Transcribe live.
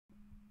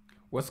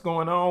What's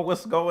going on?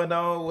 What's going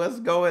on?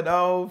 What's going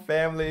on,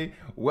 family?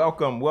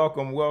 Welcome,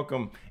 welcome,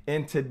 welcome.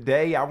 And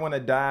today I want to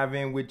dive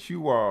in with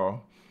you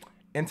all.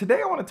 And today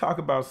I want to talk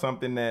about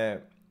something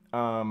that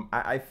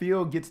I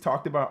feel gets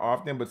talked about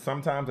often, but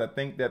sometimes I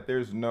think that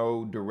there's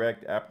no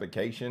direct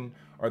application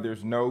or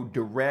there's no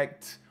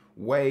direct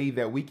way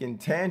that we can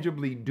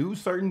tangibly do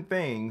certain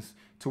things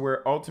to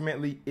where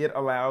ultimately it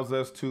allows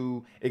us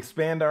to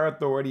expand our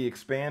authority,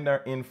 expand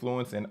our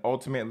influence, and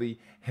ultimately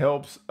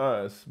helps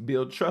us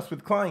build trust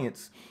with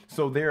clients.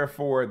 So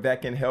therefore,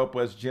 that can help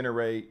us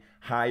generate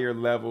higher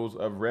levels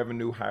of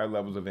revenue, higher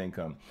levels of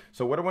income.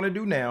 So what I want to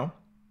do now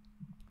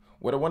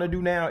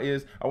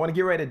is I want to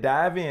get ready to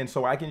dive in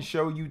so I can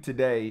show you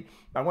today.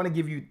 I want to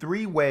give you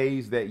 3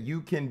 ways that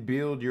you can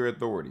build your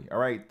authority. All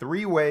right.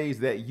 3 ways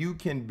that you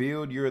can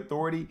build your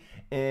authority.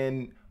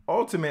 And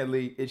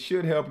ultimately, it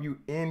should help you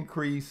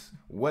increase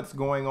what's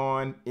going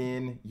on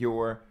in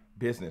your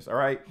business. All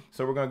right.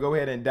 So we're going to go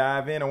ahead and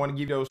dive in. I want to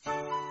give you those.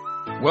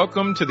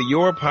 Welcome to the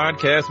Your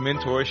Podcast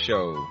Mentor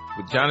Show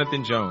with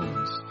Jonathan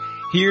Jones.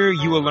 Here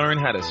you will learn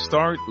how to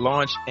start,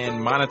 launch,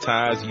 and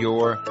monetize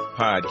your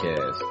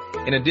podcast.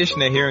 In addition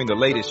to hearing the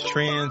latest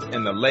trends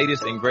and the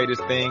latest and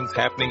greatest things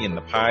happening in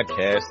the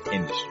podcast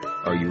industry.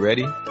 Are you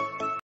ready?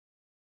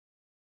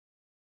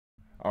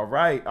 All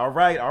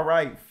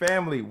right,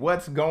 family.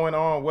 What's going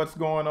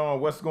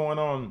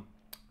on?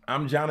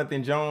 I'm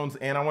Jonathan Jones,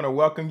 and I want to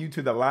welcome you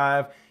to the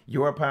live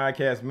Your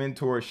Podcast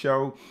Mentor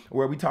Show,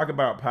 where we talk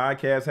about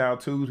podcast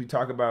how-tos, we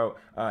talk about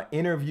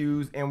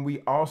interviews, and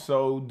we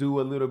also do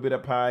a little bit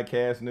of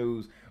podcast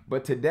news.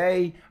 But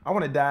today, I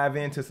want to dive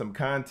into some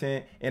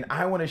content, and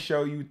I want to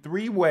show you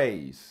 3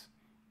 ways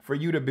for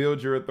you to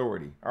build your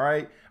authority. All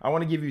right. I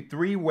want to give you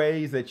 3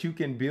 ways that you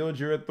can build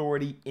your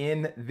authority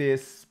in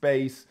this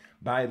space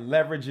by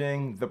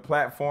leveraging the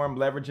platform,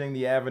 leveraging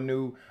the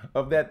avenue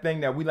of that thing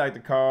that we like to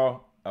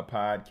call a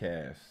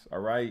podcast. All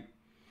right.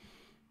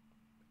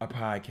 A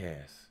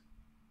podcast.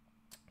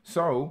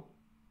 So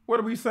what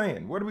are we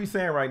saying? What are we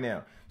saying right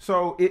now?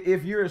 So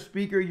if you're a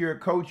speaker, you're a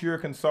coach, you're a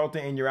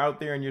consultant, and you're out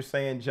there and you're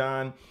saying,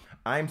 John,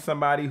 I'm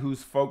somebody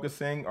who's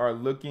focusing or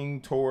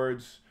looking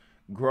towards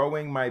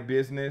growing my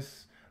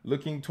business,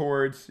 looking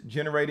towards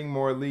generating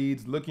more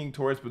leads, looking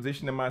towards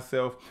positioning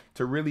myself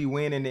to really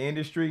win in the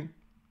industry.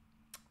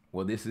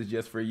 Well, this is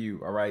just for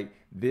you. All right.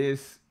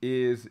 This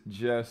is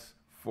just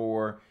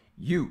for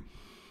you.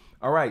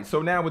 All right.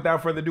 So now,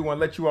 without further ado, I want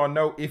to let you all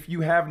know, if you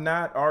have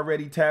not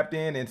already tapped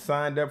in and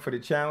signed up for the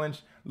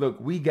challenge,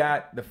 look, we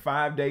got the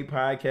 5-day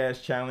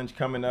podcast challenge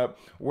coming up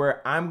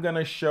where I'm going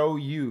to show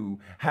you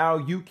how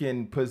you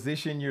can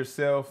position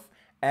yourself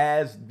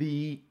as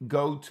the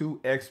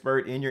go-to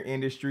expert in your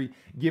industry,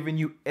 giving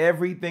you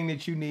everything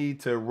that you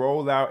need to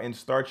roll out and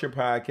start your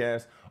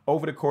podcast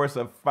over the course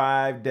of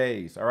 5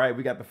 days. All right.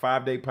 We got the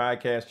 5-day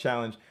podcast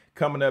challenge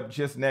coming up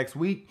just next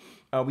week.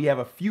 We have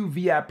a few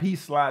VIP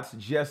slots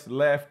just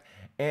left,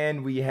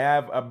 and we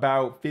have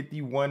about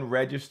 51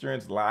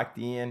 registrants locked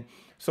in.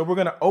 So we're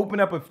going to open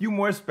up a few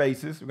more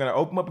spaces.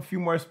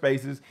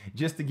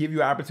 Just to give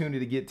you an opportunity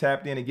to get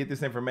tapped in and get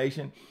this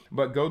information.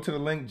 But go to the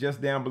link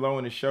just down below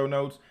in the show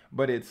notes.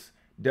 But it's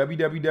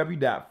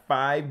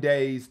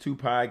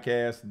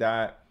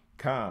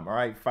www.5days2podcast.com. All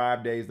right,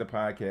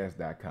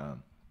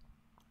 5days2podcast.com.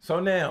 So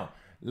now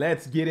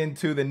let's get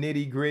into the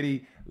nitty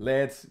gritty.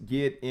 Let's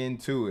get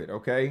into it.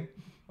 Okay.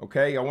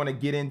 I want to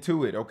get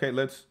into it. Okay.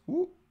 Let's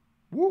whoop.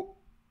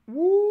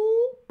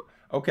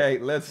 Okay,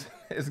 let's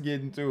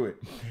get into it.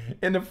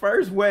 And the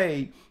first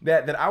way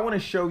that I want to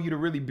show you to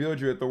really build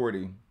your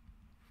authority,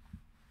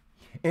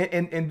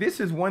 and this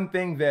is one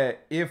thing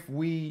that if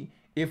we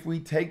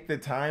take the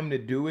time to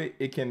do it,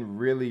 it can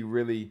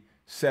really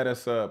set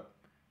us up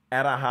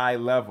at a high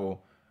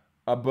level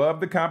above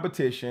the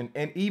competition,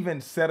 and even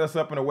set us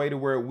up in a way to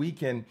where we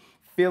can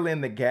fill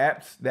in the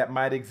gaps that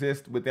might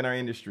exist within our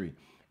industry.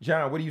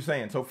 John, what are you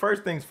saying? So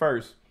first things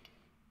first,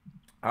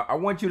 I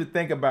want you to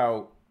think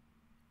about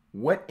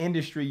what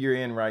industry you're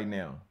in right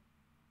now.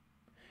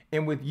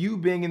 And with you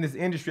being in this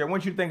industry, I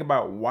want you to think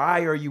about,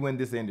 why are you in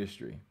this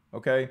industry?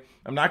 Okay.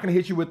 I'm not going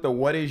to hit you with the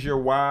what is your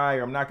why,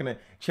 or I'm not going to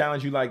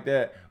challenge you like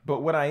that.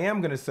 But what I am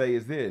going to say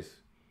is this: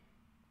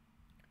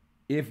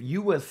 if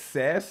you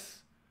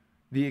assess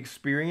the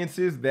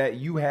experiences that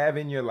you have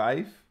in your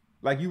life,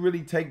 like you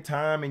really take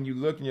time and you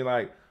look and you're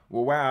like,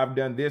 well, wow, I've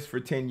done this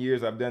for 10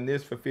 years. I've done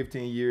this for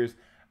 15 years.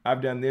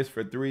 I've done this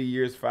for 3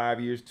 years,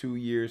 5 years, 2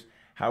 years,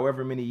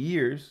 however many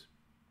years.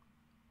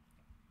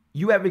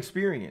 You have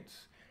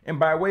experience. And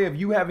by way of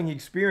you having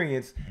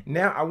experience,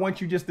 now I want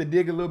you just to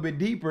dig a little bit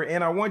deeper,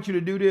 and I want you to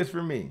do this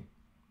for me.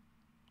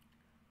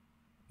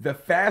 The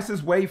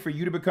fastest way for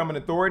you to become an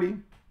authority,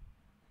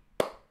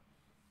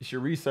 it's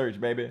your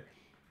research, baby.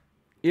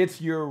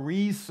 It's your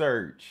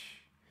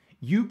research.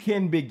 You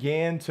can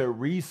begin to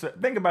research.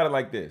 Think about it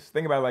like this.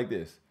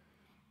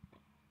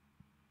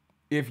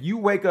 If you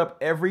wake up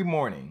every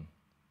morning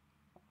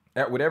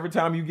at whatever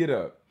time you get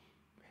up,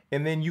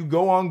 and then you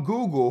go on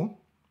Google,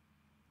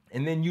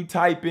 and then you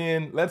type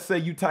in, let's say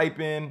you type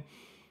in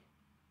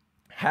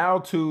how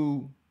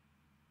to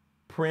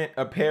print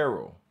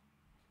apparel.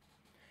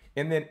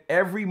 And then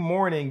every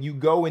morning you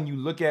go and you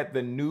look at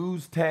the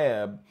news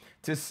tab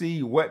to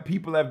see what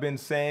people have been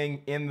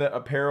saying in the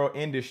apparel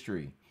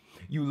industry.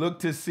 You look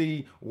to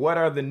see what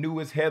are the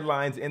newest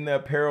headlines in the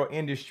apparel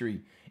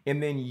industry.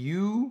 And then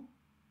you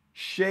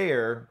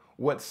share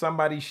what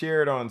somebody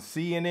shared on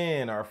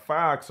CNN or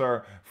Fox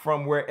or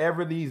from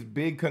wherever these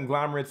big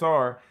conglomerates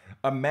are.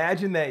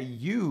 Imagine that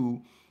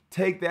you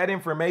take that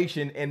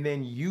information and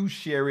then you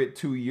share it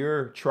to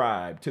your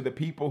tribe, to the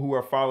people who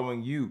are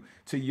following you,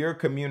 to your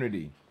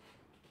community.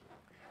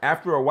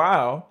 After a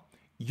while,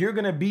 you're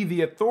going to be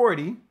the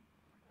authority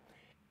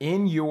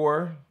in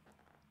your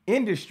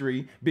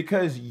industry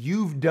because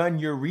you've done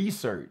your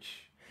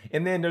research.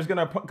 And then there's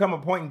going to come a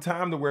point in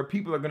time to where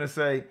people are going to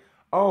say,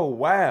 oh,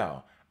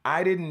 wow,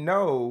 I didn't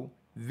know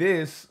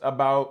this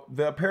about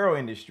the apparel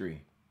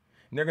industry.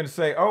 And they're going to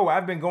say, oh,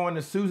 I've been going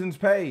to Susan's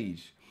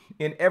page.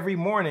 And every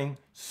morning,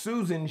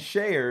 Susan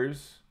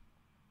shares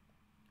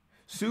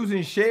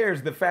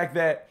the fact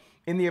that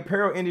in the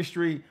apparel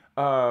industry,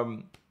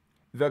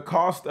 the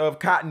cost of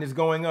cotton is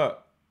going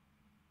up.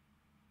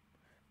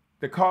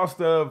 The cost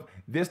of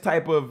this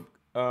type of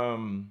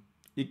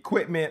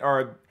equipment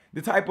or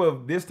this type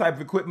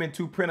of equipment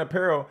to print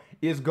apparel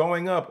is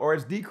going up or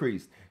it's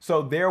decreased.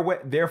 So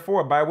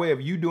therefore, by way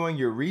of you doing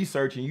your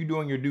research and you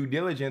doing your due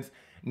diligence,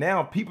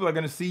 now people are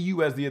going to see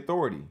you as the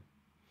authority.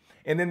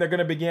 And then they're going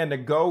to begin to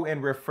go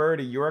and refer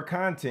to your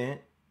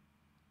content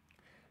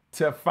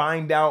to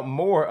find out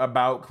more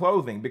about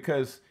clothing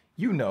because,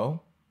 you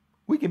know,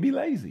 we can be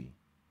lazy.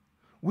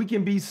 We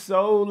can be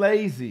so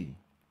lazy.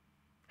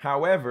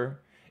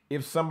 However,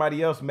 if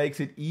somebody else makes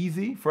it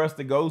easy for us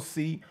to go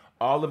see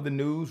all of the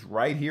news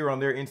right here on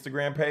their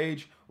Instagram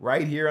page,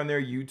 right here on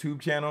their YouTube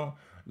channel,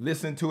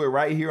 listen to it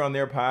right here on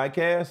their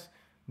podcast,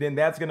 then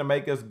that's going to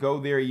make us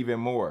go there even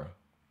more.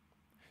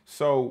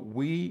 So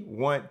we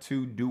want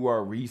to do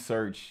our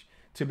research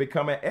to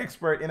become an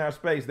expert in our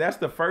space. That's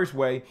the first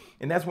way.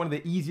 And that's one of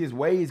the easiest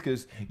ways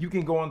because you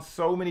can go on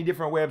so many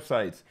different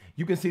websites.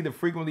 You can see the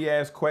frequently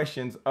asked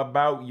questions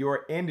about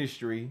your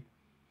industry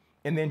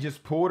and then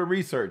just pull the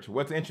research.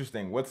 What's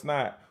interesting? What's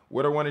not?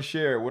 What I want to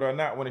share? What do I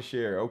not want to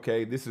share?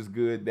 Okay, this is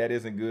good. That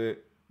isn't good.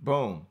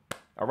 Boom.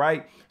 All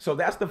right. So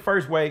that's the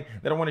first way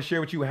that I want to share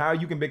with you how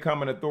you can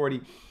become an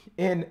authority.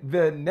 And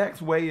the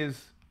next way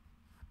is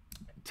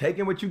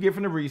taking what you get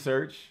from the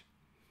research,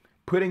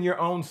 putting your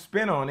own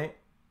spin on it,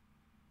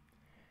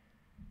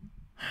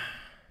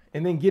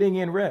 and then getting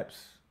in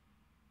reps.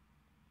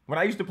 When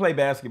I used to play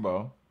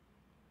basketball,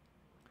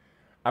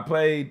 I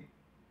played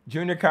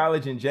junior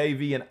college and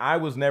JV, and I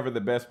was never the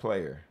best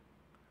player.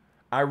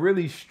 I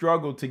really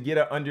struggled to get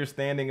an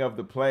understanding of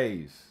the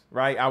plays,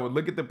 right? I would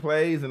look at the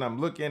plays and I'm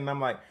looking and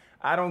I'm like,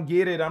 I don't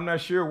get it. I'm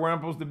not sure where I'm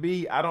supposed to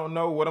be. I don't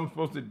know what I'm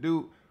supposed to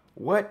do.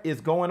 What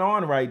is going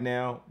on right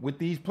now with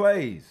these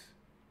plays?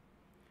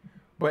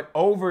 But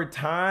over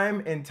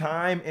time and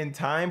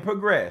time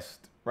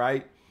progressed,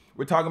 right?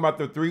 We're talking about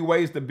the 3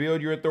 ways to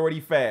build your authority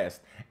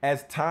fast.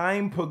 As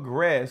time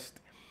progressed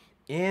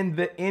in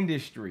the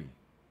industry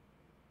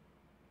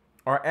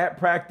or at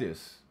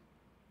practice,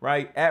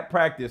 right? At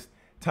practice,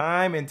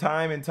 time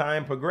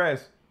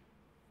progressed.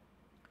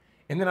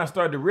 And then I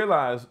started to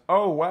realize,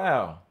 oh,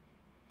 wow,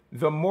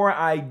 the more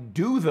I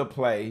do the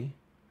play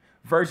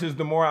versus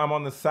the more I'm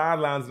on the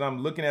sidelines and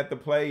I'm looking at the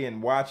play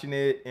and watching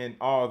it and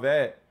all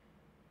that,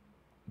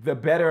 the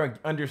better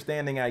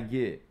understanding I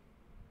get.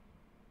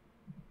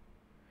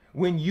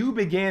 When you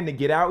begin to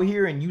get out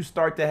here and you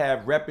start to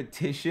have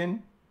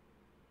repetition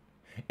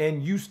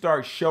and you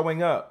start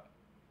showing up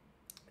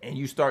and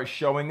you start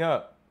showing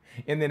up,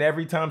 and then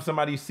every time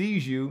somebody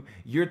sees you,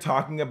 you're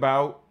talking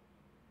about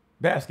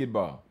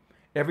basketball.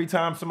 Every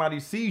time somebody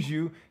sees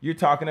you, you're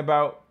talking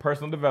about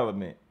personal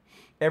development.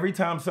 Every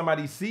time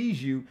somebody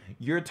sees you,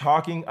 you're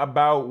talking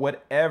about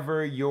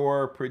whatever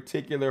your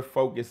particular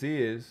focus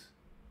is.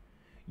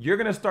 You're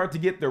going to start to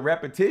get the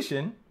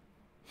repetition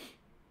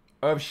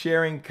of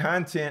sharing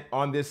content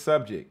on this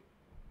subject.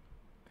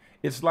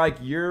 It's like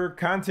your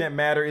content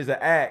matter is an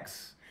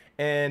axe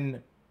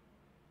and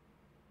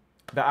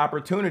the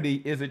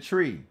opportunity is a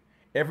tree.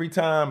 Every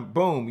time,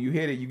 boom, you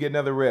hit it, you get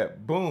another rep.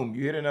 Boom,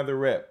 you hit another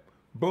rep.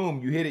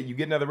 Boom, you hit it, you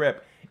get another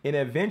rep. And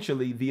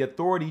eventually the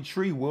authority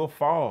tree will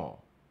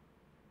fall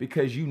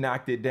because you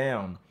knocked it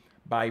down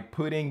by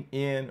putting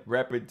in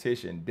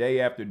repetition day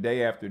after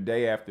day after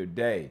day after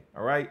day.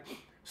 All right.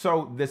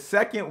 So the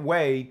second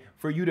way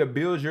for you to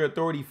build your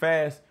authority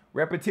fast,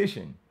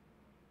 repetition.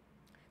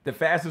 The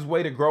fastest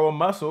way to grow a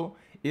muscle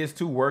is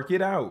to work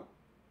it out,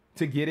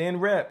 to get in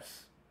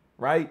reps,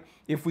 right?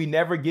 If we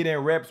never get in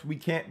reps, we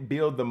can't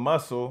build the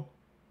muscle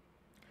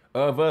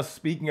of us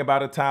speaking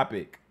about a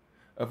topic,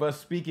 of us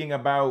speaking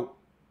about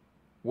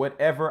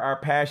whatever our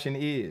passion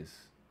is,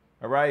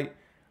 all right?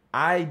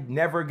 I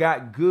never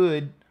got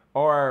good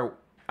or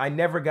I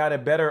never got a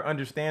better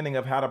understanding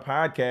of how to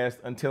podcast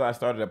until I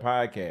started a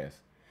podcast.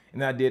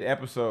 And I did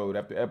episode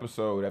after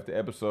episode after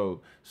episode.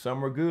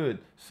 Some were good,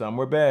 some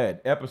were bad.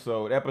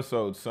 Episode.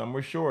 Some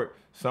were short,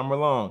 some were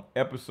long.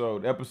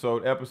 Episode.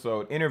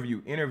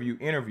 Interview.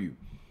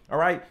 All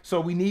right. So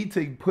we need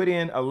to put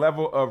in a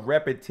level of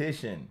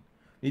repetition.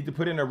 We need to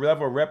put in a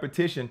level of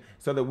repetition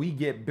so that we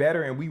get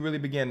better and we really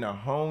begin to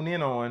hone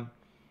in on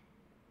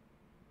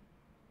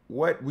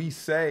what we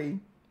say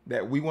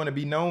that we want to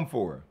be known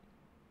for,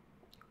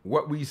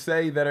 what we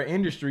say that our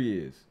industry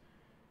is.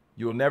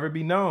 You'll never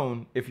be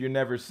known if you're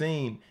never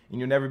seen, and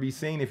you'll never be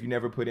seen if you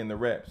never put in the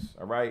reps.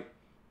 All right.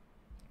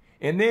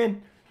 And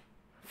then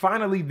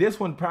finally, this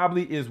one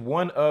probably is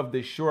one of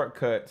the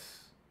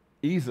shortcuts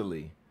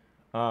easily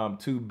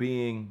to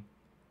being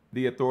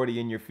the authority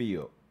in your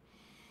field.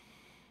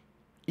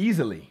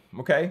 Easily.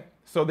 Okay.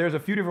 So there's a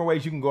few different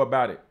ways you can go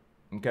about it.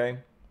 Okay.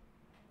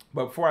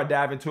 But before I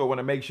dive into it, I want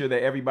to make sure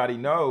that everybody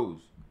knows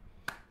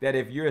that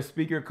if you're a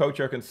speaker, coach,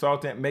 or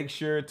consultant, make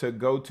sure to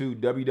go to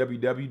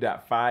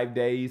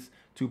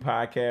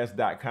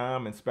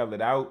www.5days2podcast.com and spell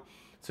it out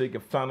so you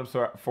can sign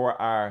up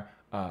for our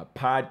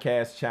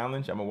podcast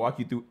challenge. I'm going to walk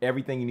you through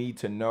everything you need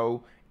to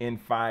know in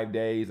 5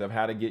 days of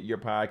how to get your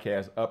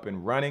podcast up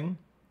and running.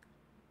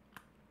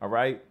 All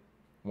right.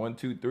 1,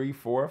 2, 3,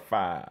 4,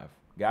 5.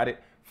 Got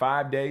it?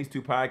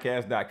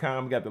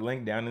 5days2podcast.com. We got the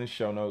link down in the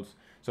show notes.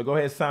 So go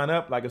ahead and sign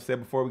up. Like I said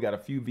before, we got a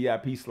few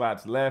VIP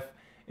slots left.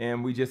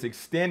 And we just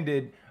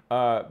extended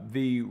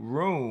the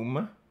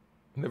room,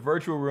 the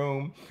virtual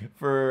room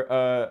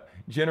for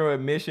general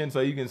admission. So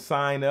you can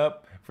sign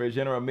up for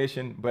general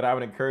admission. But I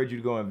would encourage you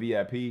to go in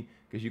VIP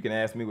because you can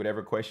ask me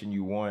whatever question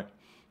you want.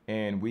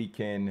 And we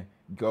can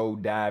go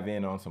dive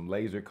in on some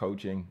laser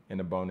coaching in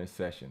a bonus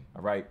session.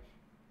 All right.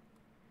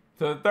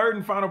 So the third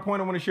and final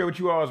point I want to share with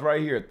you all is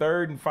right here.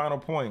 Third and final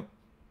point.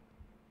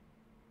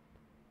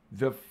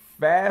 The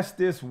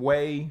fastest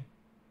way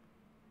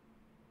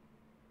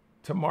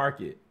to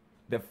market,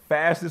 the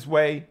fastest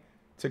way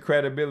to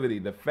credibility,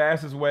 the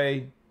fastest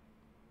way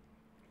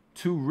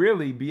to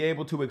really be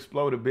able to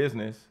explode a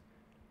business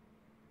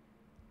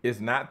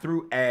is not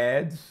through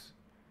ads.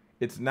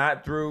 It's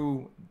not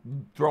through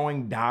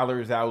throwing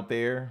dollars out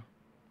there,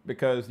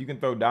 because you can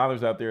throw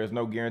dollars out there. There's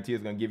no guarantee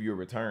it's going to give you a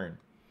return.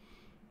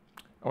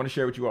 I want to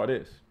share with you all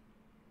this.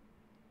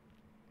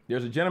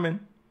 There's a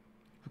gentleman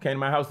who came to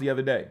my house the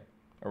other day.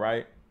 All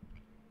right.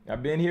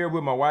 I've been here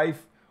with my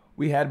wife.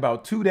 We had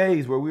about 2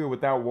 days where we were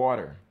without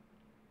water.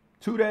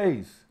 2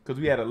 days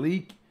because we had a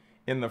leak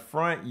in the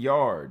front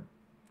yard,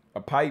 a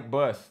pipe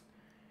bust.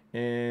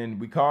 And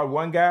we called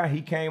one guy.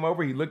 He came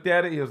over. He looked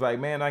at it. He was like,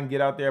 man, I can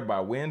get out there by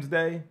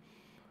Wednesday.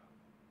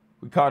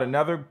 We called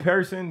another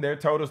person. They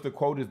told us the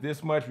quote is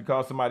this much. We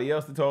called somebody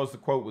else that told us the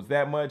quote was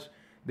that much.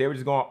 They were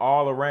just going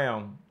all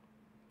around.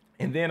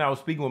 And then I was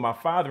speaking with my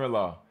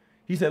father-in-law.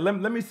 He said, let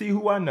me see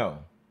who I know.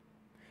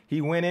 He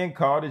went in,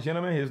 called a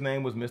gentleman. His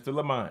name was Mr.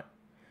 Lamont.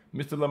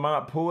 Mr.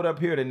 Lamont pulled up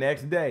here the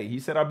next day. He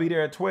said, I'll be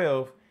there at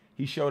 12.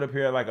 He showed up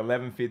here at like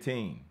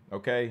 11:15.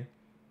 Okay.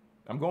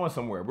 I'm going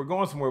somewhere. We're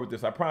going somewhere with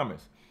this. I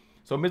promise.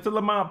 So Mr.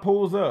 Lamont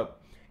pulls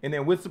up. And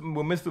then when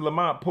Mr.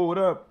 Lamont pulled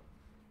up,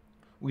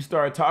 we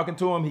started talking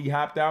to him. He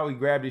hopped out. He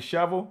grabbed his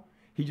shovel.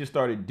 He just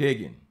started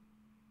digging.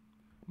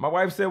 My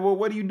wife said, well,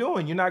 what are you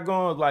doing? You're not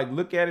going to like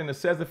look at it and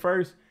assess it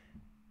first?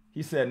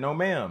 He said, no,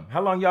 ma'am.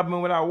 How long y'all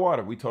been without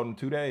water? We told him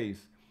 2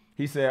 days.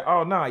 He said,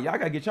 oh, nah, y'all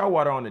got to get y'all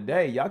water on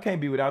today. Y'all can't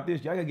be without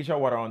this. Y'all got to get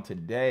y'all water on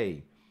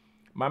today.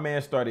 My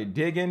man started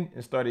digging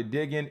and started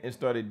digging and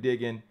started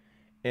digging.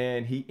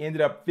 And he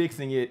ended up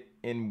fixing it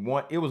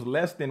it was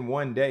less than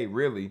 1 day,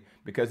 really,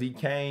 because he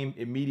came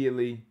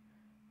immediately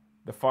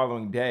the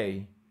following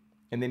day.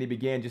 And then he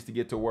began just to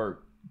get to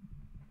work.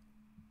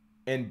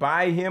 And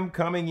by him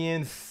coming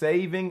in,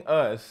 saving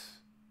us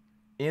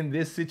in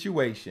this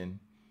situation,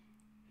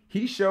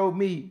 he showed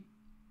me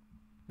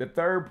the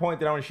third point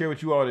that I want to share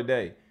with you all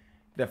today.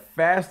 The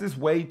fastest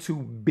way to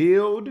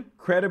build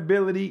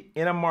credibility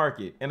in a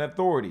market and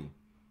authority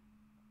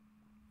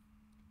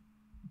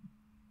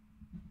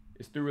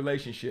is through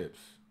relationships.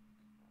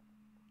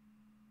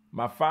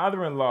 My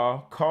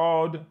father-in-law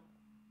called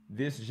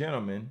this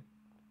gentleman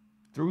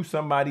through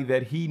somebody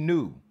that he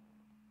knew.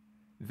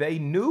 They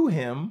knew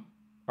him,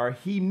 or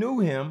he knew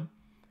him,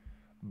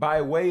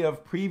 by way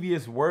of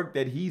previous work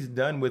that he's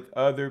done with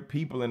other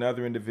people and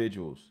other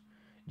individuals.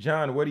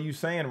 John, what are you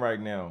saying right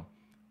now?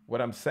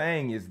 What I'm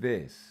saying is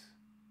this.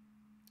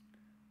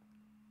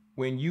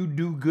 When you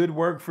do good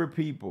work for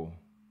people,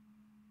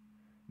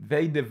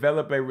 they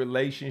develop a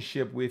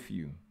relationship with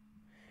you.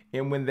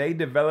 And when they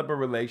develop a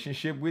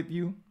relationship with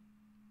you,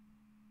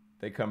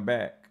 they come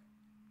back,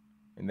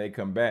 and they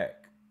come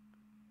back,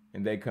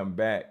 and they come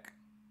back,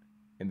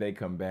 and they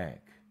come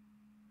back.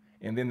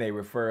 And then they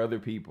refer other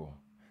people.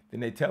 Then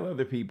they tell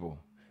other people.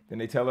 Then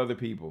they tell other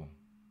people.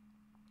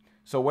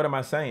 So what am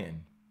I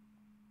saying?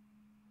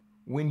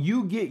 When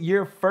you get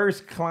your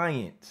first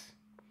client,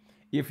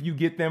 if you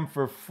get them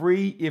for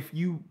free, if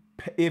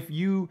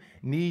you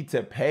need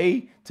to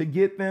pay to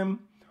get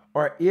them,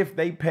 or if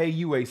they pay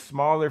you a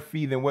smaller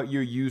fee than what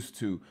you're used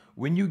to,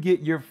 when you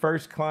get your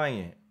first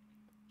client,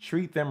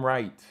 treat them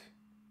right.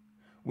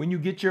 When you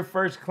get your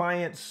first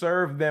client,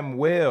 serve them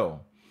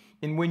well.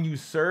 And when you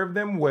serve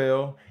them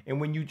well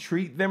and when you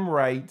treat them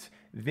right,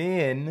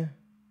 then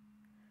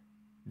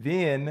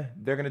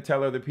they're going to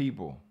tell other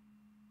people.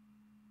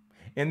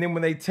 And then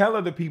when they tell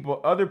other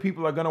people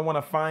are going to want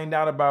to find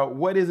out about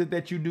what is it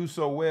that you do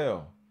so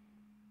well.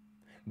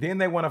 Then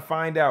they want to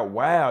find out,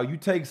 wow, you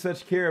take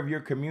such care of your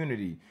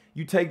community.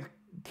 You take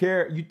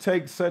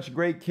such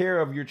great care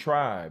of your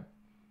tribe.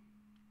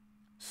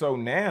 So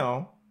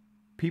now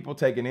people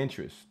take an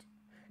interest.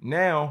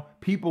 Now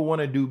people want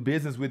to do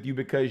business with you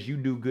because you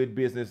do good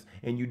business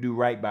and you do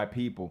right by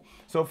people.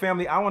 So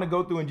family, I want to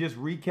go through and just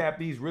recap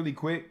these really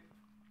quick.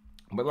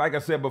 But like I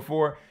said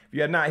before, if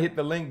you have not hit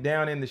the link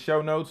down in the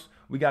show notes,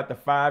 we got the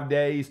 5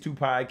 days to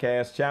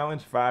podcast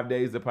challenge, 5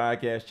 days the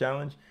podcast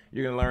challenge.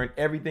 You're going to learn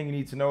everything you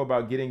need to know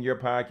about getting your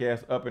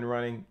podcast up and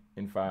running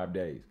in 5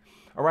 days.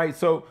 All right.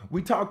 So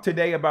we talked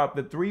today about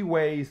the 3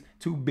 ways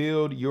to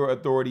build your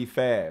authority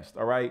fast.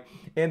 All right.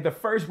 And the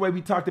first way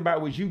we talked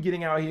about was you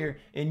getting out here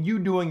and you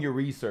doing your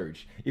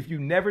research. If you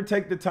never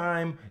take the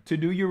time to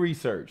do your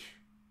research,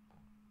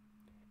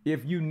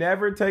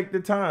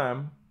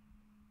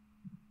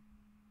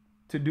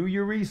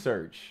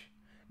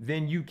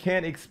 then you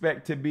can't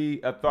expect to be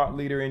a thought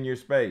leader in your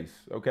space.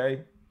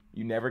 Okay.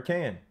 You never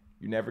can.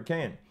 You never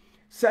can.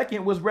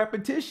 Second was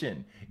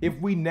repetition. If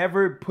we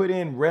never put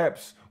in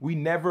reps, we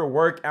never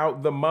work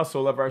out the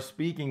muscle of our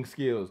speaking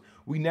skills.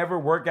 We never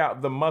work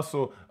out the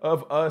muscle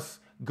of us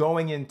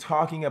going and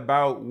talking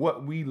about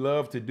what we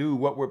love to do,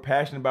 what we're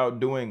passionate about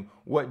doing,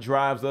 what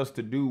drives us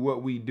to do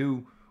what we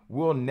do.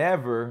 We'll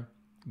never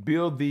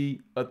build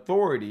the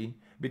authority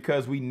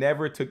because we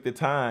never took the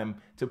time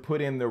to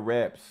put in the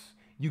reps.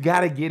 You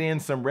got to get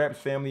in some reps,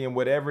 family, in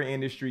whatever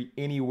industry,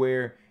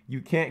 anywhere. You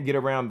can't get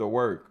around the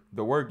work.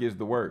 The work is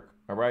the work.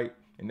 All right.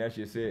 And that's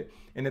just it.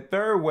 And the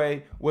third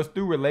way was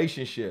through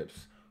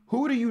relationships.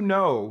 Who do you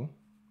know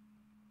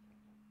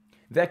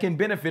that can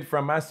benefit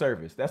from my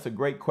service? That's a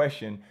great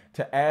question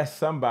to ask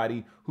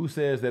somebody who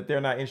says that they're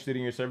not interested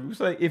in your service. We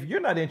say, if you're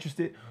not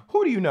interested,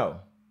 who do you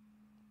know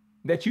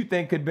that you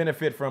think could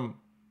benefit from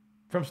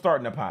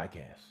starting a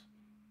podcast?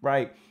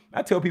 Right?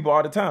 I tell people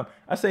all the time,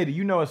 I say, do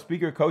you know a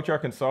speaker, coach, or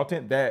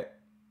consultant that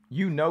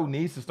you know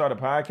needs to start a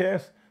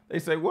podcast? They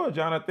say, well,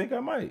 John, I think I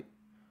might.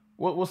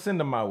 We'll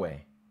send them my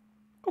way.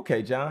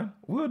 Okay, John,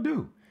 we'll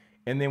do.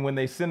 And then when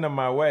they send them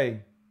my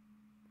way,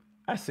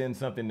 I send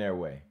something their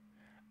way.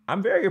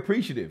 I'm very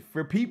appreciative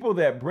for people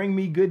that bring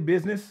me good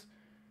business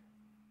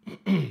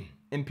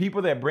and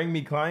people that bring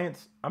me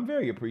clients. I'm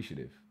very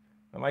appreciative.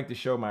 I like to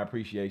show my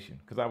appreciation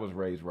because I was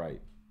raised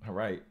right. All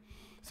right.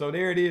 So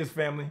there it is,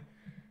 family.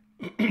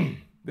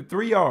 The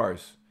 3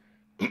 R's.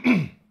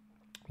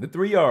 The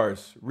 3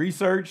 R's: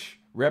 research,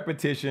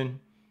 repetition,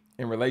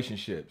 and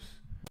relationships.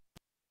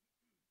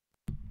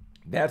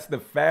 That's the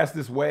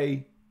fastest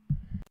way.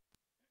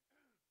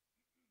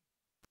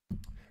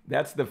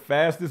 That's the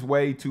fastest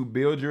way to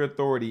build your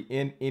authority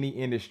in any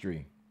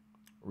industry.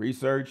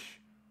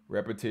 Research,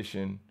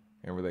 repetition,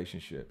 and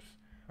relationships.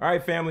 All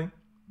right, family.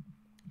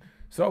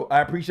 So I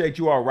appreciate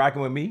you all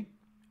rocking with me.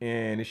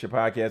 And it's your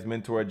podcast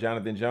mentor,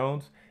 Jonathan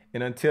Jones.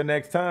 And until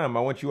next time, I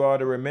want you all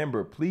to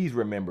remember, please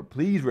remember,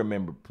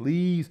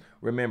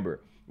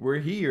 we're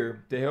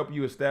here to help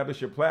you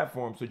establish your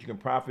platform so you can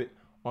profit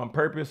on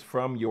purpose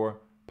from your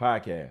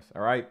podcast.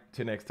 All right.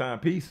 Till next time.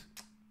 Peace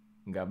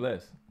and God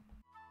bless.